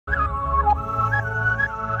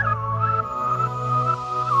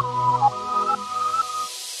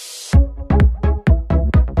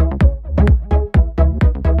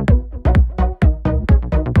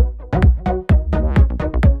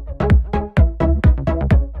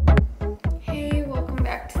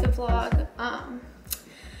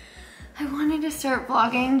to start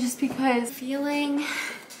vlogging just because feeling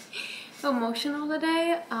emotional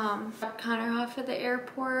today. Got Connor off at the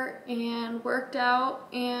airport and worked out,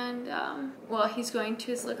 and well, he's going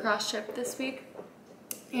to his lacrosse trip this week,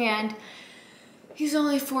 and he's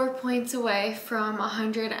only 4 points away from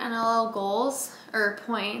 100 NLL goals or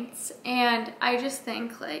points. And I just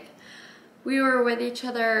think, like, we were with each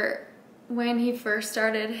other when he first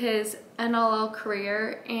started his NLL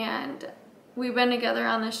career, and we've been together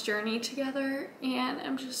on this journey together, and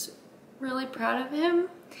I'm just really proud of him.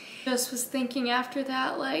 Just was thinking after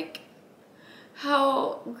that, like,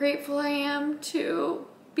 how grateful I am to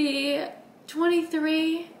be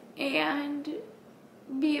 23 and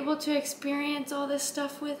be able to experience all this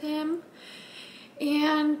stuff with him.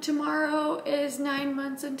 And tomorrow is 9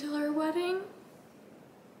 months until our wedding.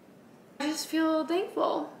 I just feel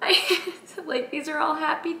thankful. Like, these are all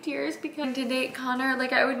happy tears because to date Connor,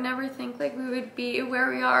 like, I would never think like we would be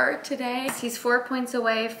where we are today. He's 4 points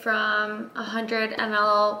away from 100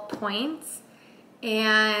 NLL points,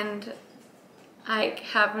 and I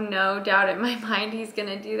have no doubt in my mind he's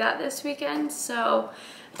gonna do that this weekend. So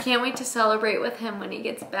I can't wait to celebrate with him when he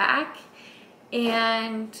gets back.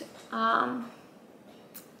 And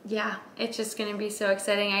yeah, it's just gonna be so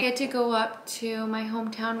exciting. I get to go up to my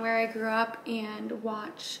hometown where I grew up and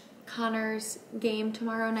watch Connor's game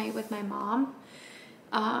tomorrow night with my mom.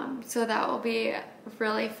 So that will be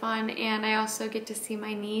really fun. And I also get to see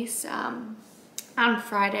my niece. On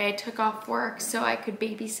Friday, I took off work so I could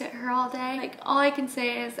babysit her all day. Like, all I can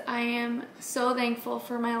say is I am so thankful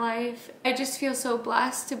for my life. I just feel so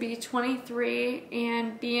blessed to be 23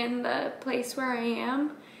 and be in the place where I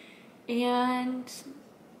am. And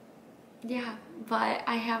yeah, but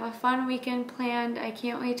I have a fun weekend planned. I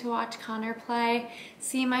can't wait to watch Connor play,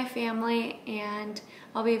 see my family, and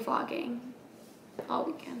I'll be vlogging all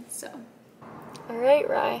weekend, so. All right,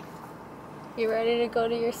 Rye, you ready to go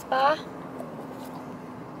to your spa?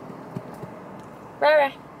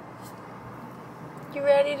 Rye, you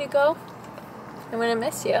ready to go? I'm gonna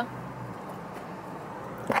miss you.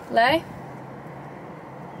 Lay?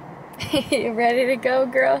 You ready to go,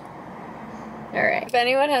 girl? Alright. If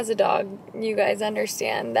anyone has a dog, you guys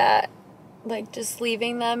understand that, like, just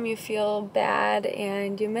leaving them, you feel bad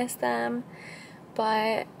and you miss them.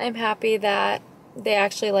 But I'm happy that they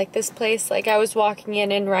actually like this place. Like, I was walking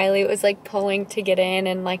in and Riley was like pulling to get in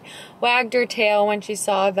and like wagged her tail when she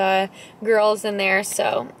saw the girls in there.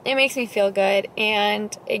 So it makes me feel good,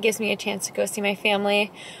 and it gives me a chance to go see my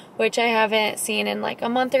family, which I haven't seen in like a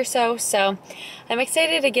month or so. So I'm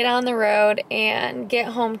excited to get on the road and get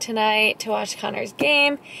home tonight to watch Connor's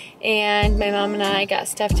game. And my mom and I got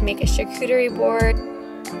stuff to make a charcuterie board.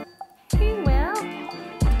 Hey, Will.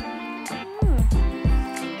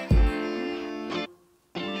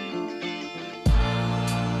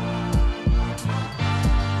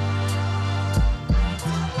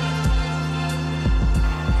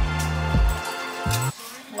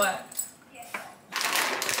 What?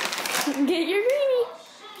 Get your greenie.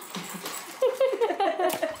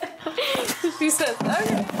 She says,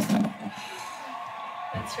 okay.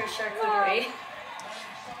 That's her charcuterie.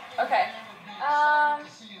 Okay.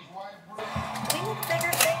 Do we need a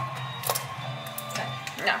bigger thing?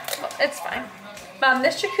 No, well, it's fine. Mom,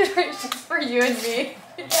 this charcuterie is just for you and me.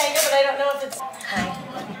 Yeah, I know, but I don't know if it's... Hi.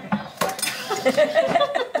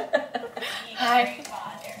 Hi.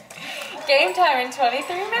 Game time in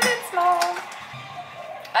 23 minutes, Mom.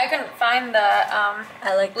 I couldn't find the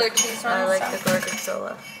I like blue cheese one. I like the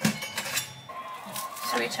gorgonzola.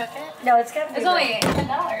 Should we check it? No, it's gotta be It's only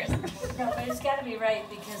 $10. No, but it's gotta be right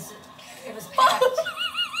because it was packed.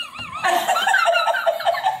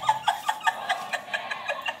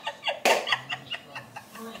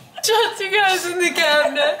 Just you guys in the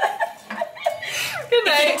cabinet. Good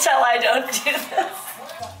night. You can tell I don't do this.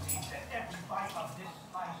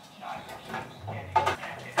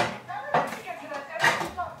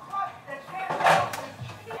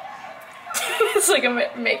 It's like a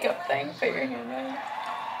makeup thing. Put your hand on it.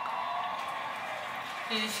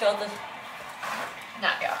 Did you show the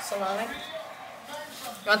Not yet. Salami.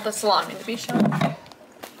 You want the salami to be shown?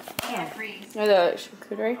 can't freeze? Or the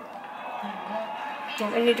charcuterie?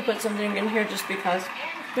 Don't we need to put something in here just because?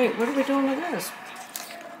 Wait, what are we doing with this?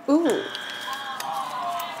 Ooh.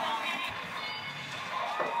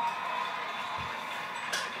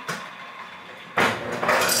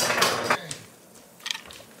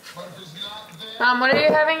 What are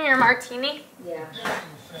you having? Your martini? Yeah.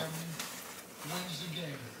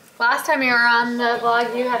 Last time you were on the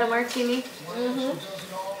vlog, you had a martini.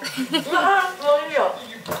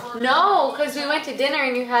 No, because we went to dinner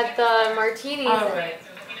and you had the martinis. All right.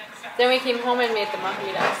 Then we came home and made the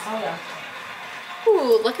mojitos. Oh yeah.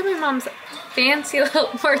 Ooh, look at my mom's fancy little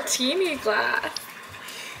martini glass.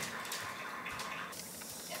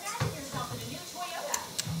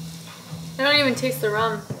 I don't even taste the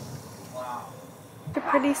rum. Wow. A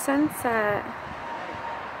pretty sunset.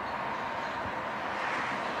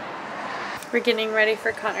 We're getting ready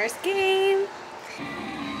for Connor's game.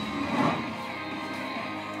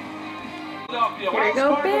 Here we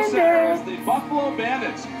go, Bandits. The Buffalo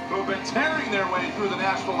Bandits, who've been tearing their way through the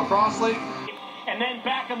National Lacrosse League. And then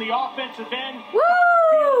back on the offensive end.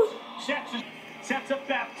 Woo! Sets up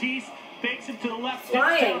Baptiste, fakes him to the left,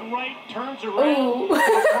 Flying. down right, turns around.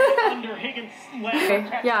 Right under Higgins' leg.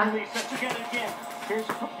 Okay, yeah. Let's get it again.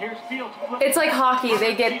 Here's Fields. It's like hockey.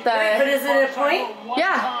 They get But the... is it a point?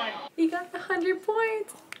 Yeah. You got 100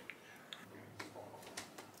 points.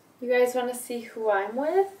 You guys want to see who I'm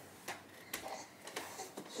with?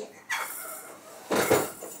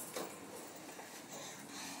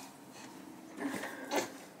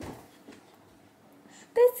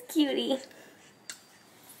 This cutie.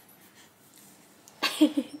 Say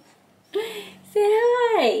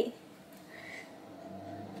hi.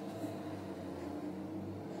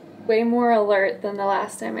 Way more alert than the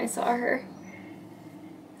last time I saw her.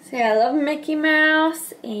 Say I love Mickey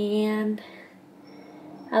Mouse and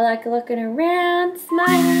I like looking around,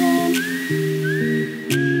 smiling.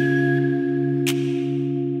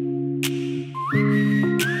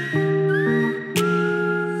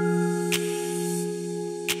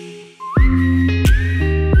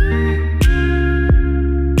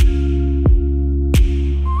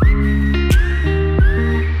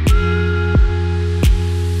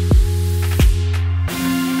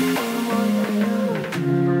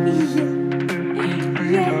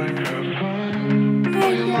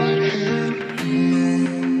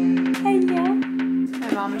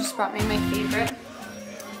 Brought me my favorite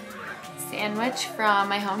sandwich from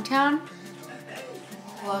my hometown.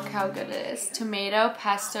 Look how good it is. Tomato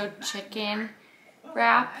pesto chicken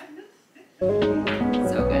wrap.